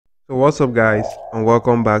So what's up guys, and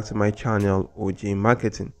welcome back to my channel OJ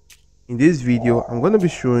Marketing. In this video I'm going to be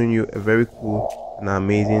showing you a very cool and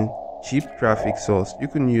amazing cheap traffic source you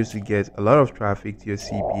can use to get a lot of traffic to your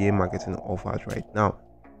CPA marketing offers right now.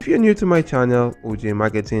 If you're new to my channel OJ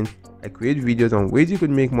Marketing, I create videos on ways you could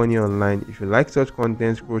make money online. If you like such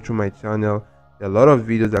content, scroll through my channel. There are a lot of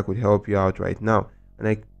videos that could help you out right now, and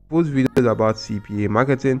I post videos about CPA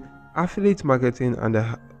marketing, affiliate marketing, and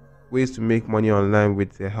the ways to make money online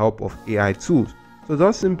with the help of AI tools. So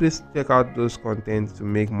just simply check out those contents to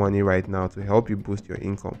make money right now to help you boost your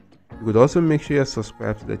income. You could also make sure you're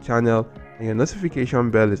subscribed to the channel and your notification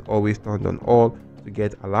bell is always turned on all to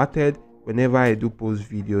get alerted whenever I do post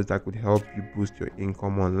videos that could help you boost your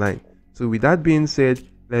income online. So with that being said,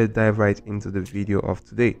 let's dive right into the video of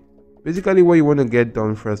today. Basically, what you want to get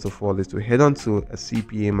done first of all is to head on to a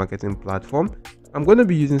CPA marketing platform. I'm going to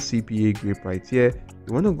be using CPAGrip right here.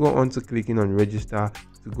 You want to go on to clicking on register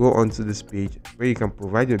to go onto this page where you can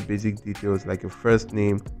provide your basic details like your first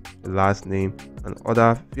name, your last name, and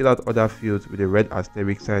fill out other fields with a red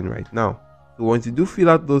asterisk sign right now. So once you do fill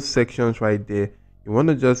out those sections right there, you want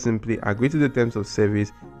to just simply agree to the terms of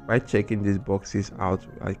service by checking these boxes out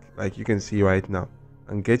like you can see right now,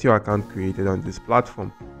 and get your account created on this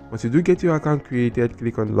platform. Once you do get your account created,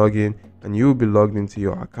 click on login and you will be logged into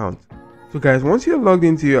your account. So guys, once you're logged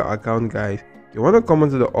into your account guys, you want to come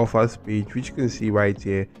onto the offers page, which you can see right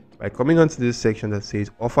here by coming onto this section that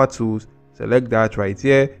says offer tools. Select that right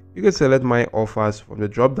here. You can select my offers from the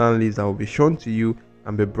drop down list that will be shown to you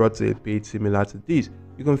and be brought to a page similar to this.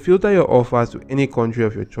 You can filter your offers to any country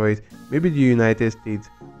of your choice, maybe the United States,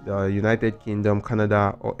 the United Kingdom,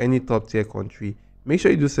 Canada, or any top tier country. Make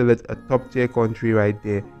sure you do select a top tier country right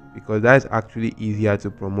there, because that is actually easier to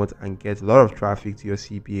promote and get a lot of traffic to your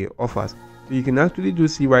CPA offers. So you can actually do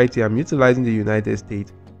see right here, I'm utilizing the United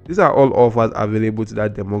States. These are all offers available to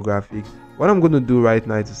that demographic. What I'm going to do right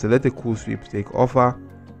now is to select a cool sweepstake offer,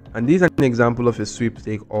 and this is an example of a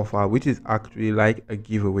sweepstake offer, which is actually like a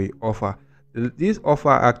giveaway offer. This offer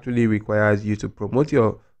actually requires you to promote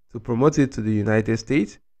it to the United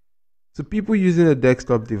States, to people using a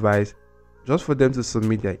desktop device, just for them to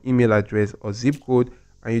submit their email address or zip code,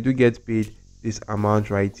 and you do get paid this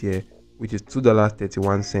amount right here, which is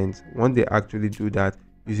 $2.31 when they actually do that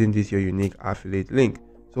using this your unique affiliate link.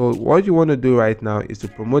 So what you want to do right now is to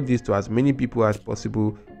promote this to as many people as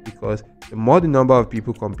possible, because the more the number of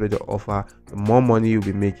people complete the offer, the more money you'll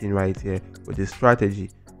be making right here with this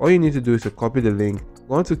strategy. All you need to do is to copy the link,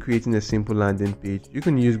 go on to creating a simple landing page. You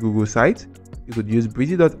can use Google Sites, you could use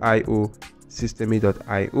breezy.io,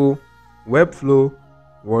 systeme.io, Webflow,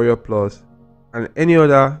 Warrior Plus, and any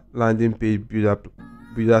other landing page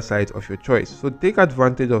builder site of your choice. So take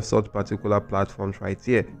advantage of such particular platforms right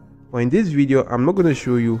here. But in this video, I'm not going to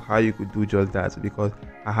show you how you could do just that, because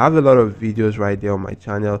I have a lot of videos right there on my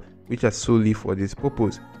channel which are solely for this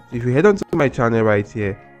purpose. So if you head onto my channel right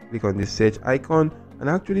here, click on the search icon and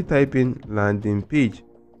actually type in landing page.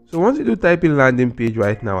 So once you do type in landing page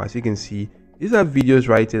right now, as you can see, these are videos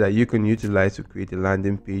right here that you can utilize to create a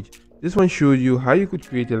landing page. This one shows you how you could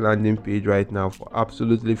create a landing page right now for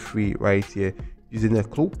absolutely free right here using a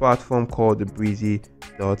cool platform called the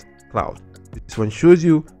breezy.cloud. This one shows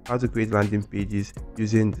you how to create landing pages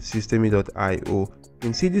using the systeme.io. You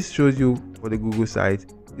can see this shows you for the Google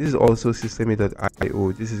site. This is also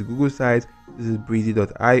systeme.io. This is Google site. This is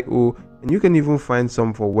breezy.io, and you can even find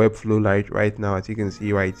some for Webflow right now, as you can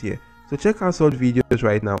see right here. So check out such videos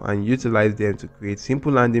right now and utilize them to create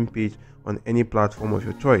simple landing page on any platform of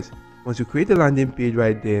your choice. Once you create a landing page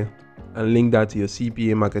right there and link that to your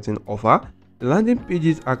CPA marketing offer, the landing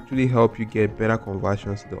pages actually help you get better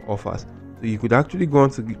conversions to the offers. So you could actually go on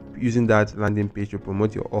to using that landing page to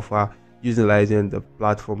promote your offer, utilizing the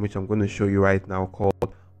platform which I'm going to show you right now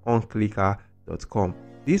called onclicker.com.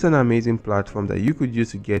 This is an amazing platform that you could use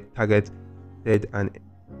to get targeted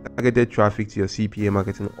traffic to your CPA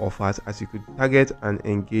marketing offers, as you could target and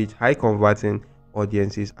engage high converting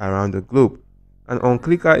audiences around the globe. And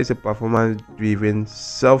OnClicker is a performance driven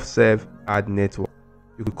self-serve ad network.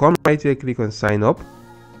 You could come right here, click on sign up.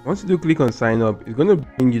 Once you do click on sign up, it's going to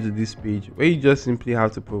bring you to this page where you just simply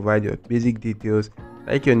have to provide your basic details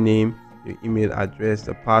like your name, your email address,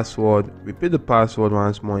 the password. Repeat the password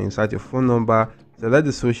once more, insert your phone number, select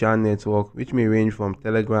the social network, which may range from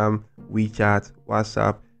Telegram, WeChat,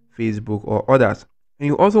 WhatsApp, Facebook, or others. And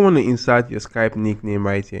you also want to insert your Skype nickname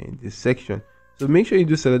right here in this section. So make sure you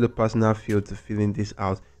do select the personal field to fill in this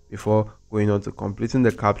out before going on to completing the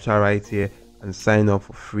captcha right here and sign up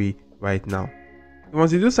for free right now. So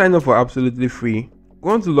once you do sign up for absolutely free, go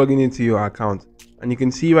on to login into your account, and you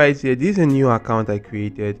can see right here, this is a new account I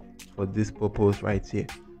created for this purpose right here.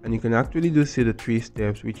 and you can actually do see the 3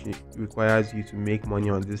 steps which requires you to make money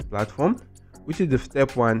on this platform, which is the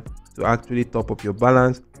step 1 to actually top up your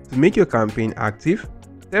balance to make your campaign active.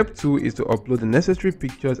 Step 2 is to upload the necessary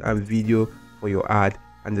pictures and video for your ad,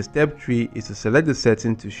 and the step 3 is to select the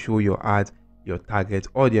setting to show your ad your target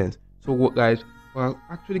audience. So what guys, we're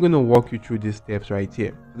actually going to walk you through these steps right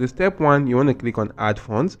here. So the step 1, you want to click on add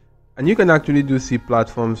funds, and you can actually see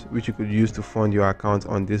platforms which you could use to fund your account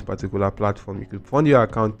on this particular platform. You could fund your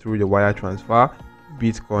account through the wire transfer,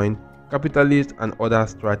 Bitcoin, Capitalist, and other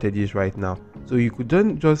strategies right now. So you could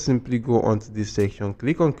then just simply go onto this section,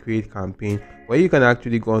 click on create campaign, where you can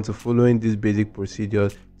actually go on to following these basic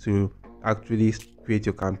procedures to actually create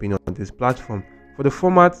your campaign on this platform. For the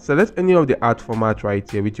format, select any of the ad format right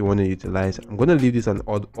here which you want to utilize. I'm going to leave this on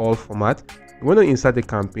all format. You want to insert a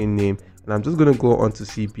campaign name, and I'm just going to go on to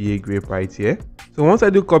CPAGrip right here. So once I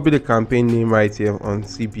do copy the campaign name right here on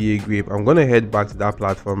CPAGrip, I'm going to head back to that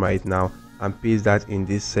platform right now and paste that in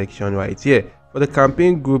this section right here. For the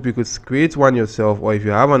campaign group, you could create one yourself, or if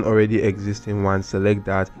you have an already existing one, select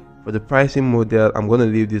that. For the pricing model, I'm going to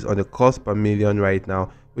leave this on the cost per million right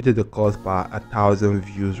now, which is the cost per 1,000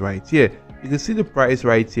 views right here. You can see the price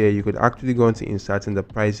right here. You could actually go into inserting the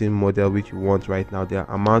pricing model which you want right now,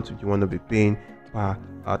 the amount which you want to be paying per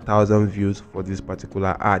 1,000 views for this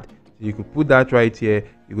particular ad. So you could put that right here.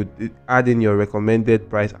 You could add in your recommended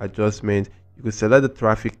price adjustment. You could select the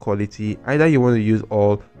traffic quality. Either you want to use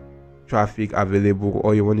all traffic available,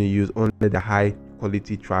 or you want to use only the high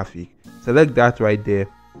quality traffic. Select that right there.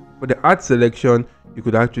 For the ad selection, you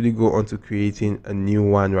could actually go on to creating a new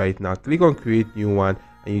one right now. Click on create new one,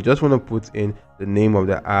 and you just want to put in the name of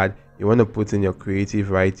the ad. You want to put in your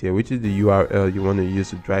creative right here, which is the URL you want to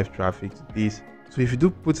use to drive traffic to this. So if you do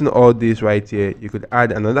put in all this right here, you could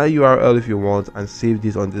add another URL if you want and save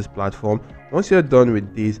this on this platform. Once you're done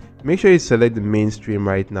with this, make sure you select the mainstream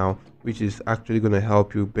right now, which is actually going to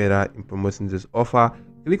help you better in promoting this offer.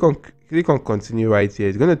 Click on continue right here.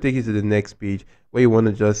 It's going to take you to the next page where you want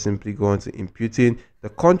to just simply go into imputing the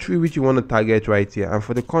country which you want to target right here. And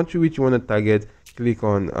for the country which you want to target, click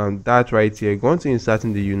on that right here. Go into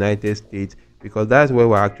inserting the United States, because that's where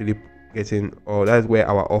we're actually getting, or that's where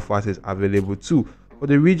our offers is available to. For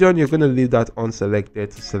the region, you're going to leave that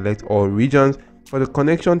unselected to select all regions. For the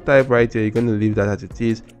connection type right here, you're going to leave that as it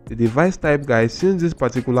is. The device type, guys, since this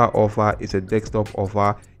particular offer is a desktop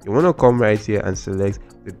offer, you want to come right here and select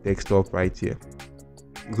the desktop right here.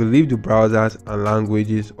 You could leave the browsers and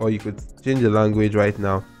languages, or you could change the language right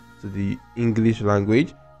now to the English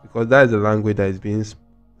language, because that is the language that is being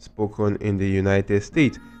spoken in the United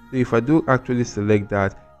States. So if I do actually select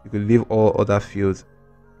that, you could leave all other fields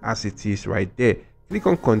as it is right there. Click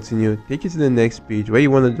on continue, take you to the next page where you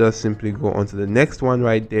want to just simply go on to the next one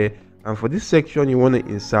right there. And for this section, you want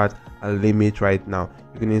to insert a limit right now.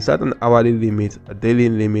 You can insert an hourly limit, a daily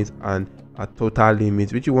limit, and a total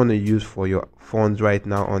limit which you want to use for your funds right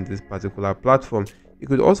now on this particular platform. You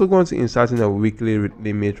could also go on to inserting a weekly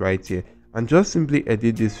limit right here, and just simply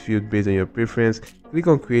edit this field based on your preference. Click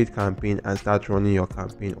on create campaign and start running your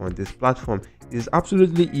campaign on this platform. It is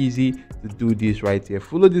absolutely easy to do this right here.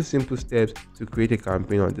 Follow these simple steps to create a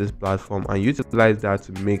campaign on this platform and utilize that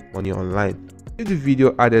to make money online. If the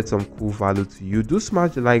video added some cool value to you, do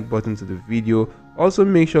smash the like button to the video. Also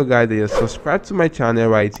make sure guys that you're subscribed to my channel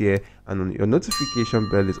right here, and your notification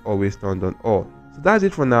bell is always turned on all. So that's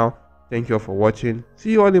it for now. Thank you all for watching.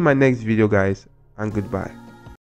 See you all in my next video guys, and goodbye.